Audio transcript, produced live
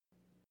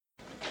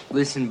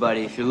Listen,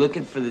 buddy, if you're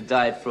looking for the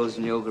Diet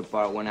Frozen Yogurt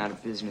bar, it went out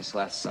of business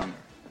last summer.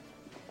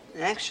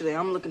 Actually,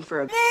 I'm looking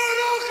for a...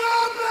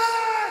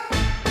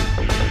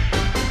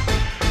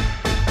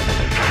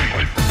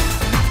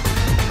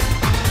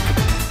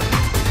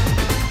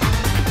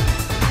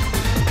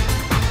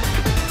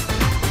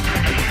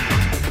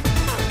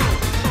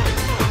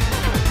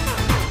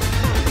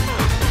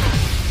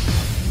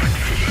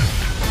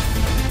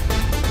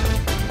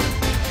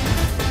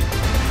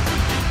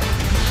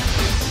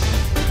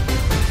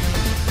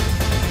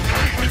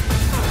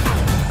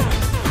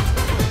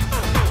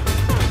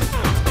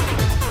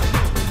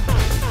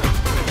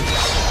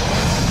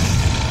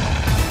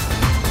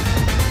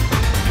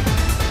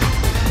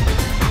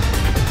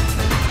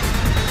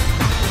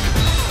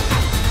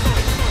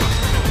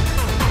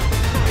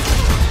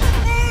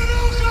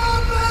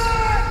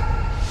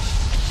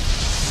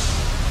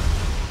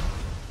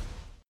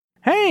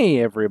 Hey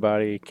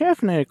everybody,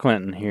 Caffeinated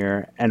Clinton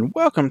here, and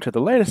welcome to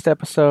the latest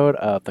episode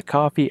of the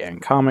Coffee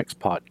and Comics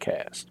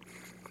Podcast.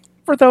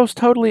 For those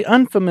totally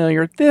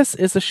unfamiliar, this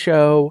is a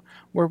show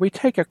where we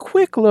take a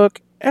quick look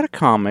at a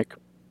comic,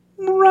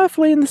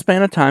 roughly in the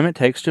span of time it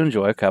takes to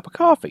enjoy a cup of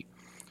coffee.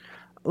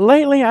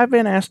 Lately, I've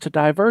been asked to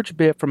diverge a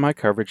bit from my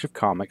coverage of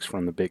comics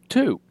from the Big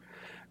Two.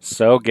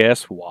 So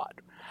guess what?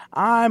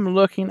 I'm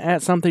looking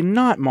at something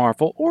not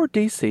Marvel or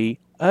DC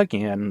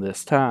again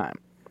this time.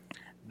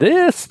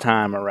 This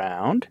time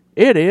around,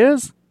 it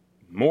is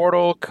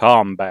Mortal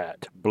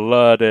Kombat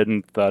Blood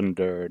and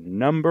Thunder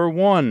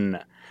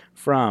 #1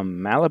 from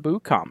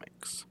Malibu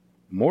Comics.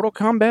 Mortal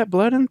Kombat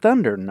Blood and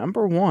Thunder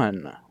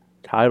 #1,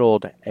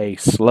 titled A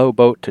Slow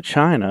Boat to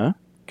China,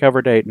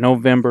 cover date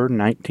November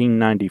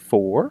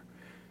 1994,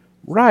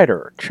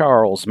 writer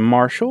Charles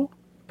Marshall,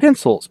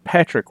 pencils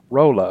Patrick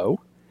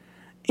Rollo,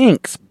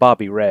 inks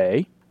Bobby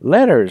Ray,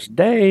 letters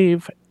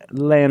Dave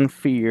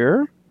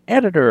Lanphier,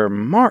 editor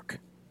Mark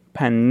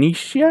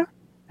Paniccia,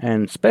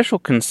 and special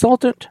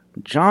consultant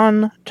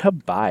John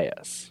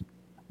Tobias.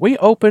 We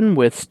open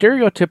with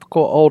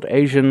stereotypical old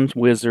Asian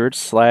wizard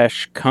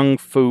 / kung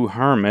fu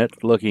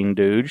hermit looking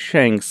dude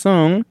Shang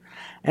Tsung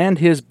and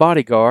his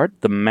bodyguard,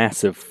 the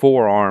massive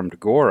four-armed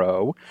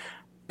Goro,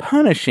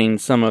 punishing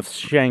some of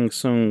Shang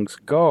Tsung's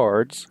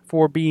guards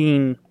for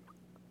being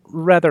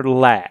rather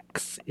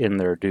lax in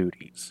their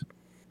duties.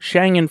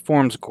 Shang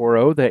informs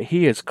Goro that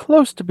he is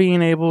close to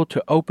being able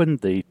to open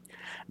the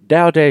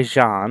Dao De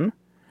Zhan,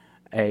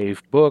 a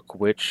book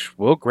which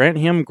will grant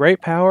him great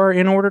power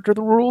in order to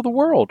rule the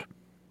world.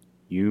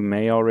 You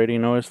may already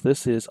notice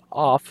this is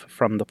off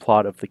from the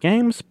plot of the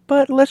games,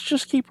 but let's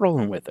just keep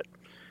rolling with it.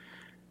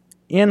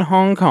 In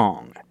Hong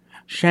Kong,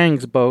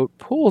 Shang's boat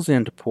pulls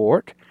into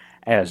port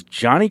as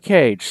Johnny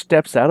Cage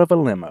steps out of a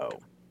limo.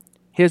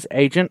 His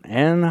agent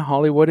and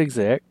Hollywood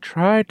exec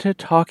try to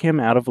talk him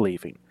out of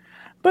leaving,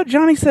 but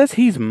Johnny says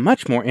he's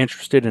much more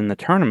interested in the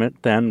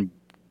tournament than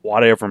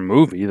whatever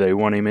movie they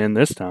want him in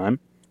this time.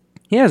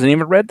 He hasn't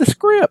even read the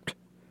script.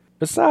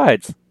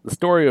 Besides, the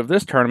story of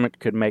this tournament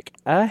could make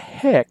a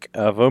heck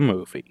of a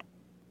movie.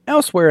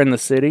 Elsewhere in the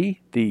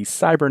city, the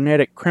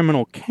cybernetic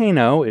criminal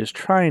Kano is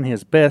trying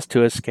his best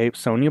to escape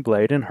Sonya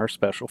Blade and her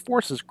Special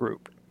Forces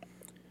group.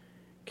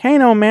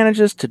 Kano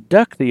manages to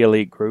duck the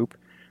elite group,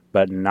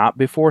 but not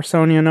before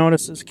Sonya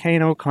notices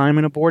Kano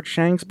climbing aboard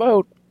Shang's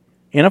boat.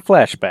 In a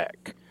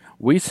flashback,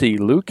 we see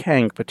Liu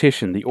Kang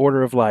petition the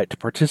Order of Light to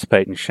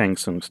participate in Shang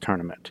Tsung's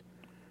tournament.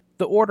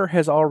 The Order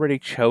has already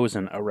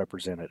chosen a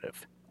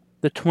representative,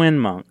 the twin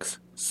monks,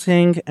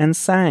 Sing and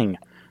Sang,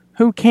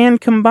 who can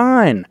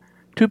combine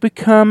to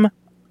become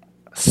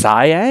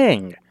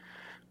Siang.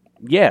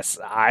 Yes,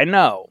 I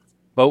know,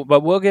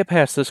 but we'll get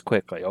past this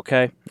quickly,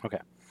 okay? Okay.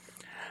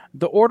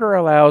 The Order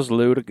allows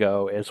Liu to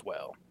go as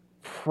well,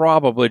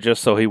 probably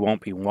just so he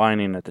won't be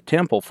whining at the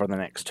temple for the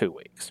next 2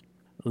 weeks.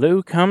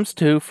 Liu comes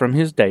to from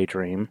his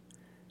daydream.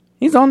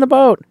 He's on the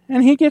boat,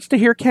 and he gets to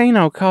hear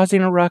Kano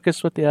causing a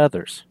ruckus with the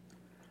others.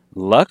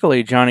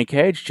 Luckily, Johnny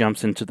Cage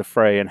jumps into the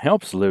fray and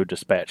helps Liu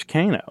dispatch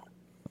Kano.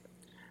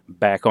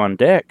 Back on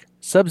deck,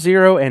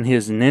 Sub-Zero and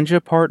his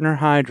ninja partner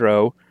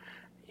Hydro,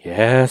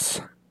 yes,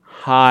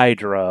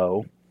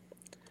 Hydro,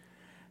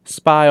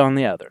 spy on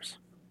the others,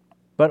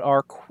 but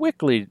are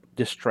quickly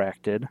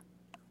distracted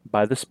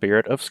by the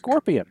spirit of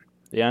Scorpion,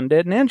 the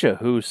undead ninja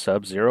who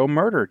Sub-Zero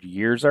murdered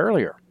years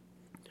earlier.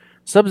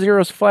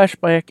 Sub-Zero's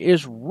flashback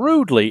is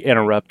rudely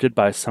interrupted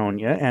by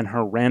Sonya and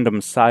her random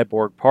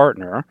cyborg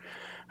partner,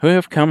 who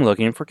have come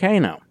looking for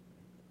Kano.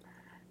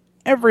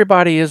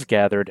 Everybody is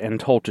gathered and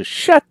told to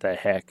shut the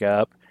heck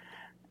up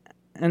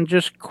and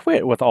just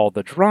quit with all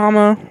the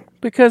drama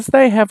because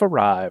they have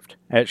arrived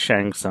at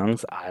Shang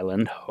Tsung's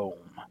island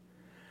home.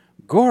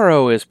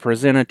 Goro is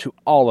presented to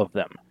all of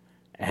them,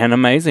 and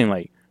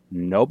amazingly,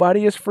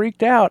 nobody is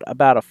freaked out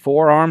about a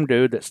four-armed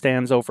dude that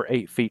stands over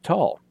 8 feet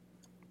tall.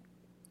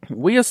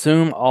 We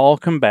assume all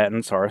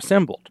combatants are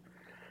assembled,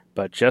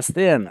 but just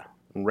then,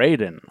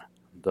 Raiden,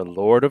 the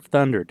Lord of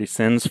Thunder,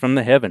 descends from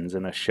the heavens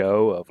in a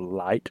show of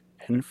light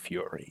and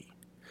fury.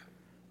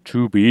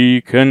 To be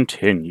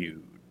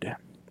continued.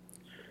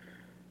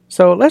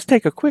 So let's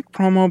take a quick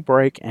promo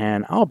break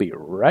and I'll be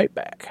right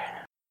back.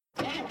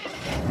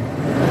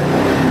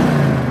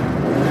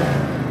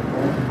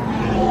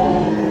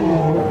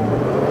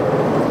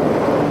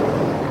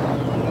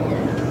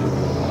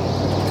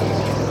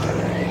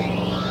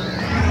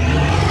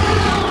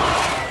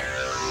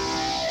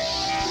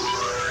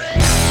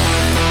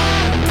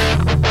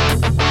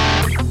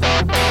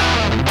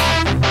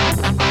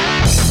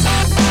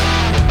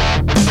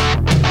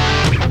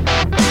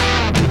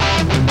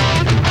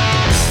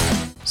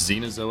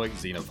 Xenozoic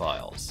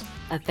Xenophiles.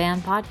 A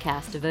fan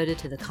podcast devoted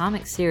to the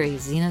comic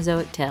series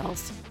Xenozoic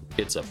Tales.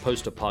 It's a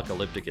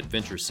post-apocalyptic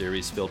adventure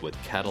series filled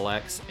with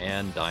Cadillacs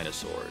and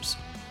dinosaurs.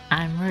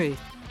 I'm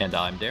Ruth. And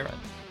I'm Darren.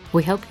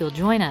 We hope you'll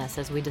join us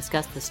as we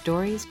discuss the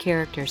stories,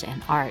 characters,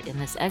 and art in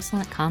this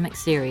excellent comic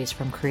series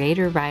from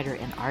creator, writer,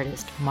 and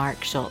artist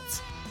Mark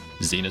Schultz.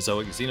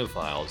 Xenozoic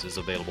Xenophiles is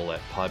available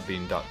at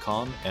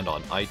podbean.com and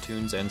on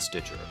iTunes and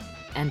Stitcher.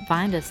 And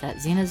find us at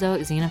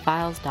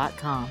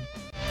xenozoicxenophiles.com.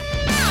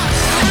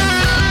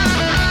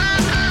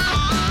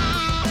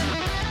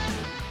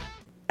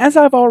 As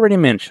I've already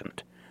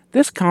mentioned,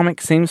 this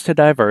comic seems to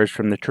diverge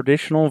from the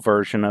traditional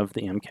version of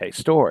the MK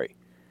story.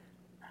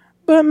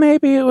 But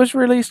maybe it was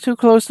released too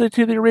closely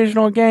to the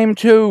original game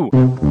too.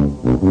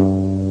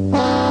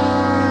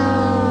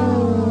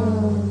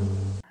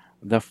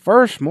 The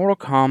first Mortal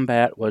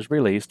Kombat was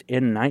released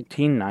in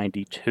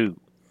 1992.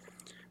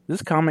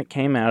 This comic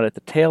came out at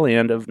the tail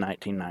end of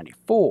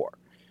 1994.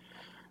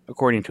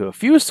 According to a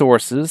few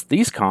sources,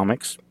 these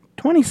comics,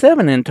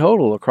 27 in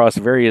total across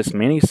various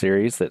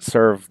miniseries that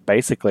serve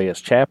basically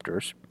as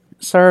chapters,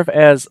 serve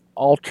as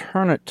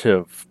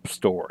alternative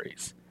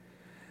stories.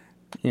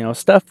 You know,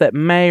 stuff that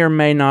may or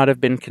may not have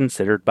been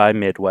considered by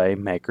Midway,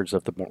 makers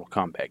of the Mortal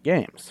Kombat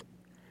games.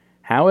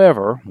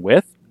 However,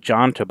 with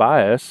John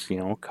Tobias,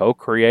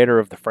 co-creator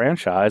of the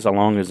franchise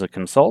along as a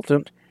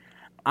consultant,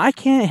 I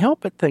can't help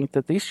but think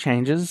that these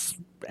changes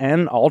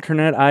and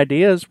alternate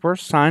ideas were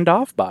signed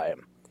off by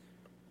him.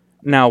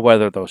 Now,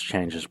 whether those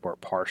changes were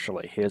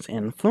partially his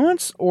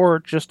influence or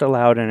just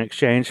allowed in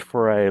exchange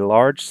for a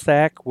large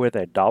sack with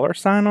a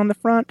 $sign on the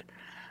front,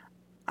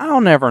 I'll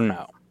never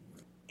know.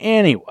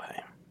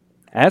 Anyway,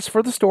 as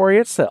for the story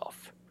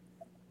itself,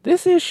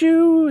 this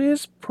issue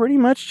is pretty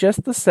much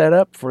just the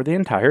setup for the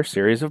entire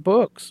series of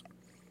books.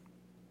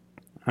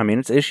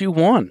 It's issue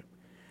 1.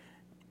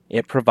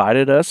 It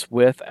provided us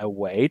with a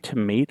way to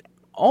meet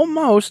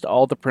almost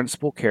all the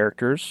principal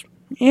characters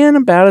in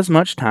about as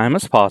much time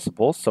as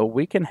possible so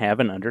we can have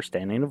an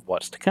understanding of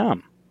what's to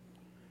come.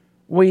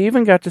 We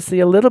even got to see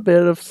a little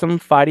bit of some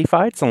fighty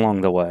fights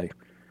along the way.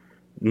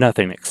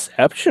 Nothing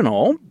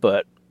exceptional,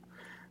 but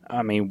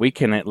we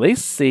can at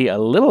least see a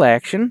little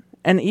action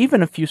and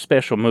even a few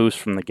special moves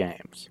from the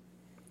games.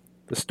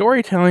 The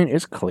storytelling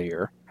is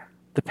clear.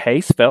 The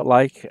pace felt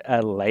like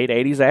a late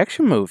 80s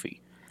action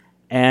movie,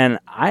 and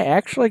I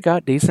actually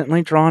got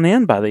decently drawn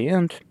in by the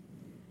end.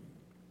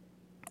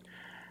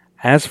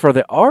 As for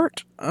the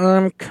art,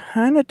 I'm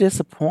kind of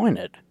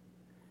disappointed.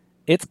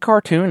 It's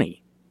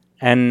cartoony,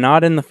 and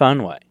not in the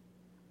fun way.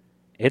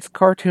 It's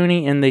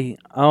cartoony in the,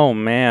 oh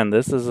man,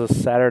 this is a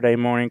Saturday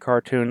morning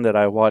cartoon that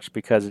I watch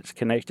because it's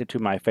connected to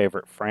my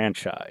favorite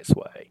franchise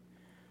way.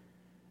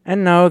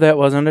 And no, that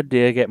wasn't a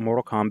dig at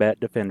Mortal Kombat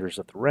Defenders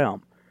of the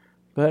Realm.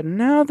 But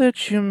now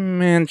that you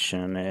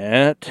mention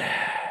it...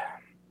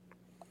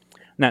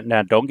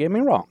 Now, don't get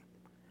me wrong.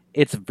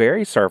 It's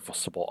very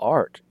serviceable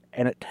art,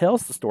 and it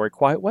tells the story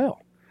quite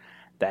well.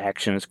 The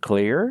action is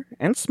clear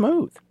and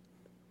smooth.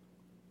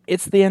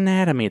 It's the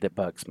anatomy that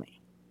bugs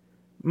me.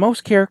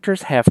 Most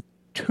characters have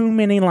too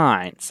many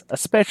lines,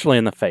 especially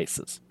in the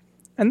faces.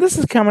 And this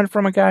is coming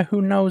from a guy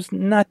who knows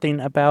nothing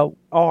about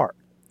art.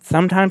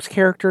 Sometimes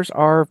characters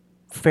are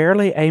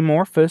fairly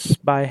amorphous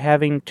by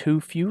having too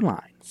few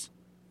lines.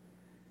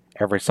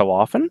 Every so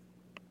often,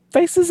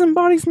 faces and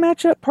bodies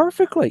match up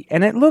perfectly,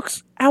 and it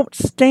looks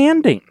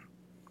outstanding.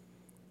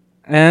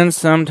 And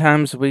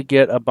sometimes we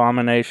get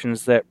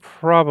abominations that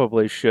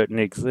probably shouldn't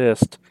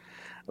exist,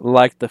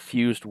 like the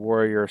fused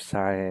warrior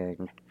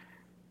sighing.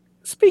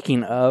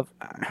 Speaking of,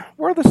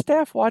 were the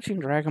staff watching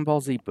Dragon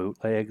Ball Z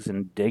bootlegs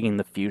and digging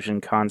the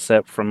fusion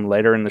concept from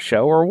later in the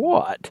show, or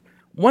what?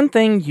 One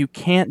thing you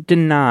can't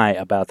deny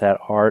about that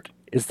art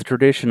is the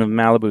tradition of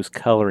Malibu's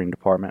coloring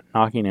department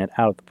knocking it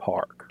out of the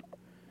park.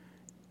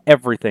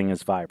 Everything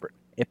is vibrant.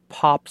 It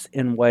pops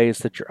in ways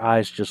that your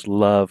eyes just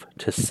love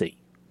to see.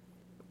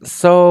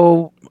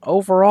 So,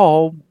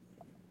 overall,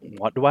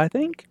 what do I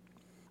think?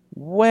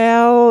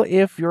 Well,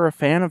 if you're a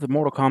fan of the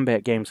Mortal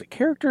Kombat games and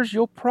characters,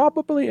 you'll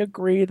probably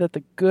agree that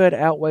the good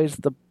outweighs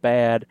the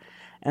bad,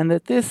 and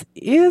that this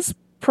is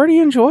pretty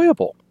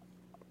enjoyable.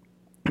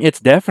 It's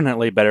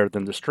definitely better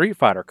than the Street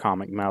Fighter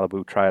comic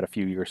Malibu tried a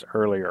few years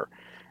earlier,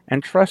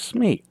 and trust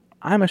me,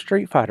 I'm a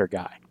Street Fighter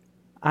guy.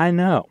 I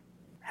know.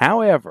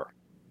 However,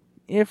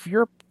 if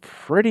you're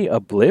pretty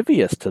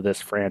oblivious to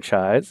this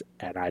franchise,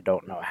 and I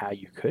don't know how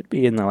you could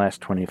be in the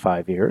last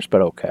 25 years,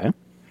 but okay,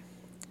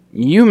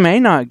 you may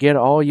not get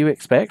all you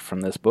expect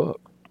from this book.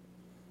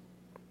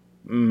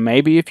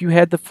 Maybe if you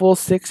had the full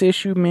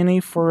 6-issue mini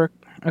for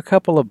a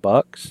couple of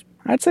bucks,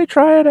 I'd say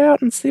try it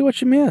out and see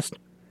what you missed.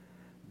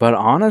 But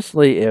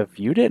honestly, if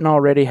you didn't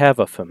already have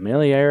a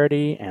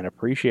familiarity and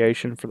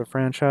appreciation for the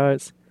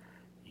franchise,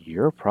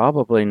 you're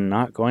probably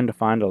not going to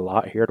find a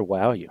lot here to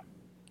wow you.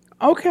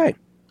 Okay,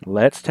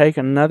 let's take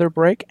another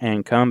break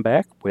and come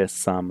back with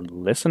some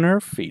listener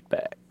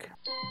feedback.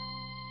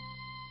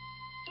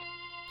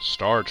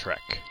 Star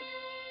Trek,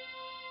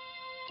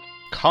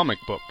 comic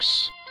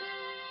books,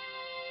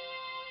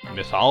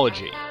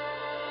 mythology,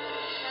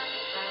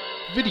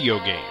 video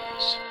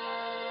games,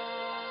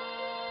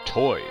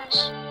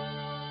 toys,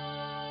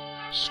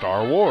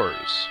 Star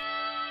Wars.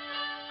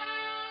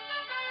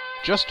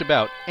 Just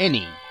about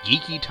any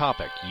geeky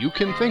topic you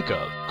can think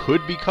of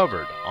could be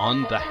covered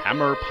on the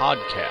Hammer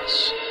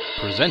Podcasts,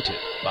 presented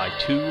by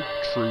Two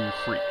True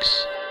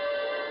Freaks.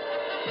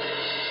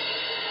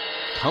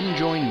 Come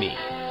join me,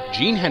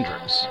 Gene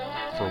Hendricks,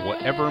 for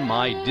whatever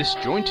my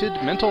disjointed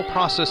mental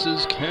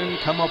processes can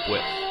come up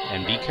with,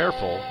 and be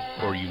careful,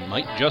 or you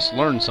might just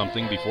learn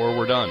something before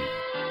we're done.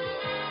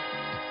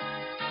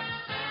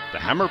 The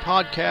Hammer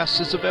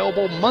Podcast is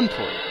available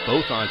monthly,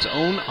 both on its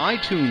own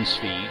iTunes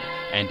feed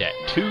and at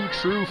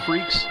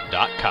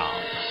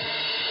twotruefreaks.com.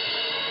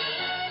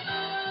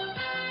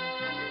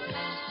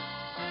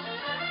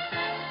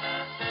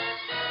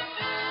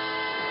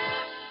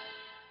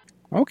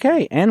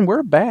 Okay, and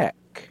we're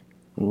back.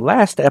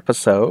 Last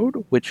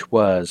episode, which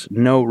was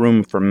No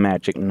Room for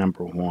Magic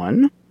number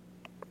 1,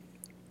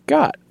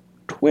 got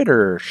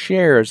Twitter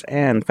shares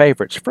and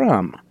favorites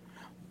from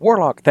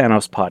Warlock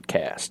Thanos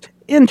Podcast,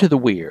 Into the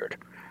Weird,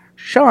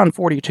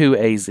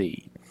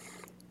 Sean42AZ,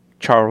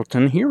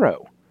 Charlton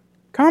Hero,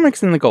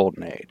 Comics in the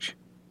Golden Age,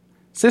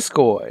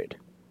 Siskoid,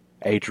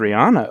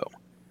 Adriano,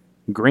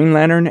 Green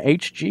Lantern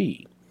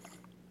HG,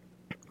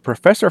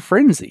 Professor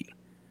Frenzy,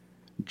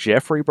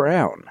 Jeffrey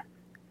Brown,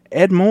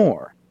 Ed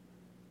Moore,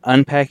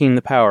 Unpacking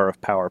the Power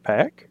of Power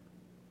Pack,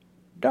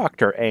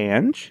 Dr.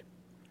 Ange,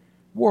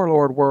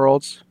 Warlord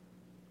Worlds,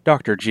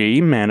 Dr.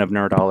 G, Man of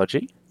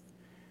Nerdology,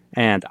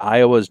 and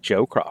Iowa's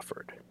Joe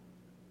Crawford.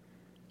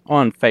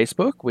 On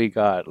Facebook, we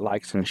got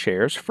likes and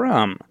shares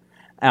from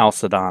Al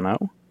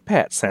Sedano,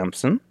 Pat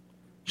Sampson,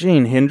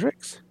 Gene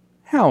Hendricks,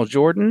 Hal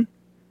Jordan,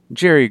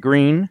 Jerry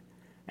Green,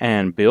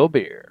 and Bill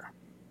Beer.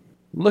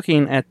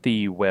 Looking at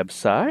the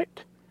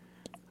website,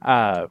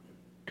 to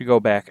go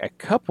back a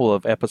couple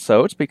of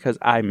episodes because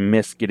I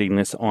missed getting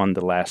this on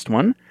the last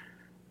one,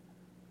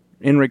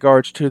 in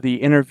regards to the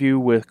interview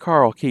with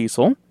Carl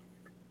Kiesel,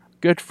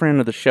 good friend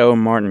of the show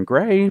Martin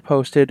Gray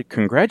posted,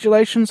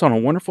 "Congratulations on a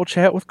wonderful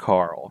chat with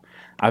Carl.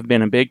 I've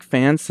been a big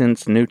fan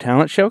since New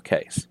Talent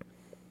Showcase.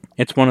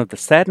 It's one of the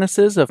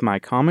sadnesses of my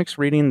comics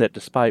reading that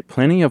despite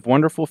plenty of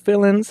wonderful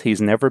fill-ins, he's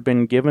never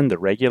been given the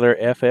regular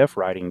FF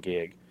writing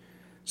gig.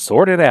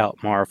 Sort it out,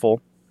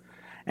 Marvel.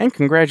 And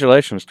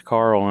congratulations to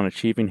Carl on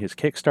achieving his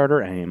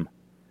Kickstarter aim."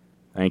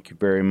 Thank you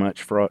very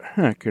much for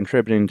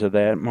contributing to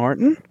that,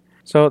 Martin.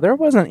 So there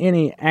wasn't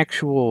any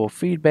actual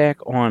feedback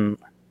on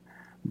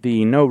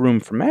the No Room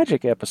for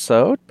Magic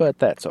episode, but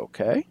that's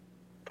okay.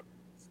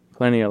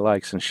 Plenty of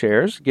likes and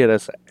shares get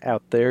us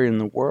out there in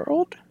the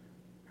world.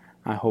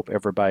 I hope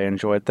everybody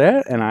enjoyed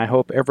that, and I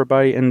hope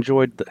everybody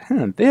enjoyed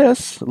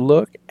this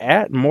look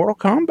at Mortal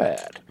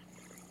Kombat.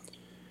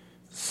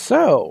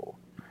 So,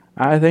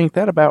 I think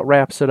that about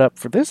wraps it up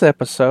for this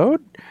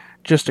episode.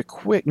 Just a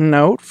quick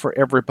note for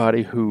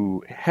everybody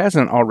who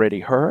hasn't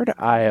already heard,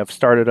 I have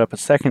started up a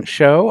second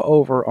show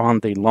over on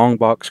the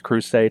Longbox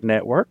Crusade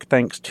Network,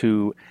 thanks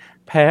to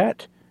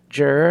Pat,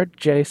 Jared,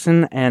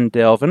 Jason, and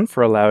Delvin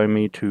for allowing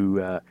me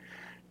to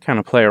kind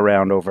of play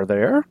around over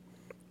there.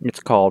 It's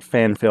called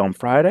Fan Film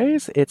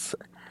Fridays. It's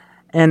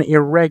an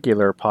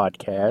irregular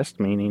podcast,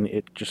 meaning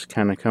it just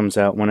kind of comes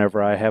out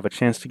whenever I have a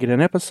chance to get an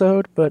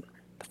episode, but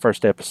the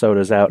first episode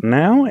is out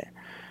now. It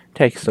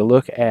takes a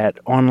look at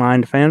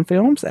online fan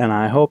films, and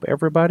I hope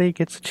everybody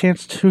gets a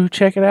chance to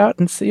check it out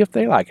and see if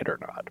they like it or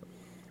not.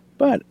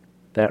 But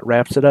that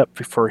wraps it up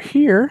for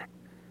here.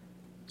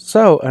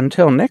 So,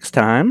 until next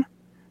time,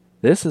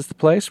 this is the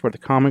place where the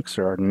comics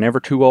are never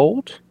too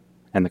old,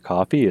 and the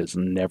coffee is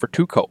never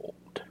too cold.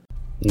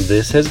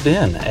 This has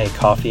been a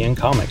Coffee and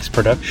Comics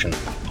production.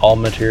 All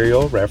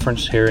material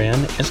referenced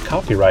herein is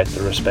copyright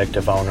the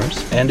respective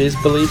owners and is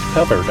believed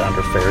covered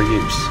under fair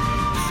use.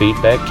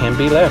 Feedback can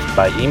be left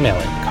by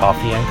emailing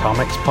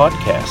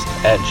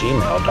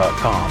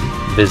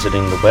coffeeandcomicspodcast@gmail.com,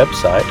 visiting the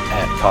website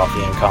at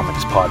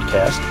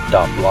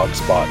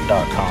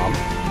coffeeandcomicspodcast.blogspot.com,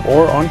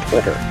 or on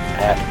Twitter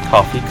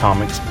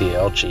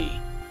 @coffeecomicsblg.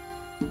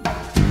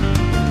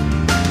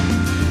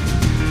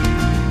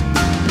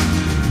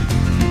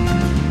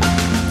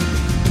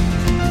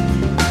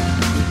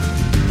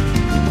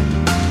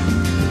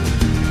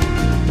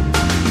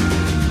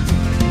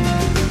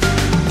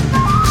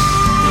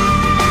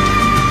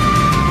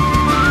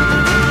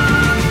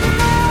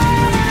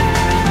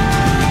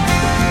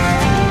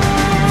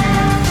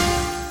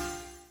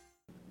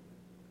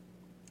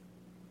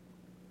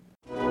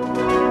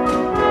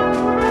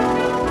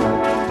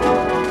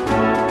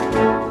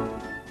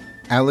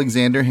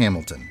 Alexander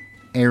Hamilton,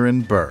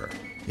 Aaron Burr,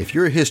 If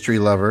you're a history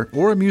lover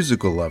or a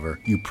musical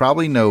lover, you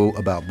probably know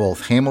about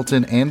both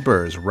Hamilton and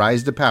Burr's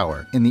rise to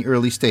power in the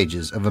early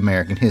stages of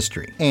American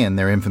history and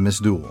their infamous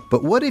duel.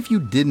 But what if you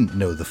didn't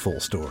know the full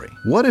story?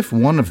 What if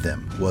one of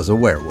them was a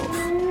werewolf?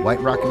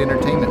 White Rocket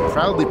Entertainment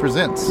proudly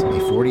presents a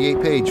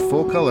 48-page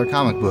full-color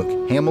comic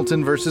book,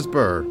 Hamilton vs.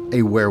 Burr,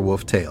 A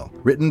Werewolf Tale.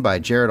 Written by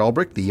Jared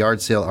Albrecht, the yard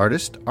sale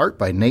artist, art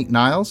by Nate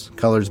Niles,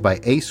 colors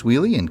by Ace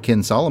Wheely and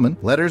Ken Solomon,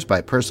 letters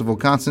by Percival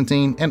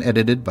Constantine, and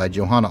edited by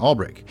Johanna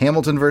Albrecht.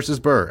 Hamilton vs.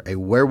 Burr, A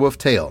Werewolf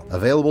Tale.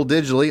 Available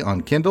digitally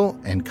on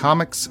Kindle and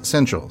Comics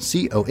Central,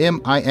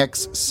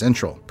 C-O-M-I-X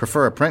Central.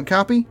 Prefer a print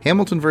copy?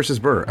 Hamilton vs.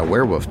 Burr, A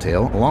Werewolf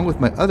Tale, along with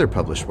my other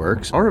published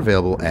works, are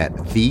available at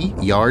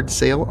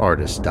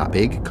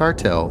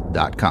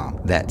theyardsaleartist.bigcartel.com.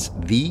 That's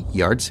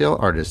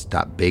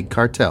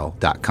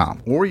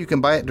theyardsaleartist.bigcartel.com. Or you can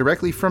buy it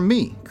directly from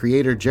me,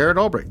 creator Jared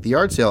Albrecht, the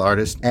yard sale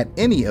artist, at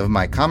any of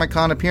my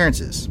Comic-Con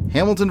appearances.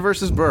 Hamilton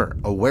vs. Burr,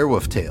 A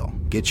Werewolf Tale.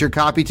 Get your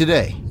copy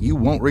today. You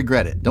won't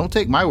regret it. Don't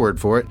take my word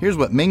for it. Here's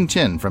what Ming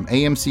Chen from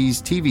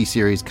AMC's TV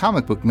series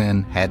Comic Book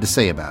Men had to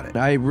say about it.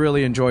 I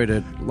really enjoyed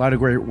it. A lot of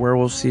great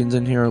werewolf scenes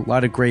in here. A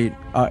lot of great...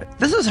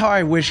 this is how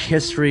I wish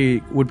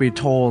history would be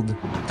told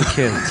to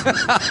kids.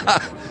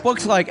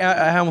 Books like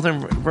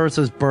Hamilton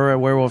vs. Burr, A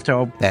Werewolf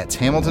Tale. That's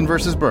Hamilton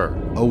vs. Burr,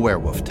 A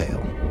Werewolf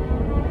Tale.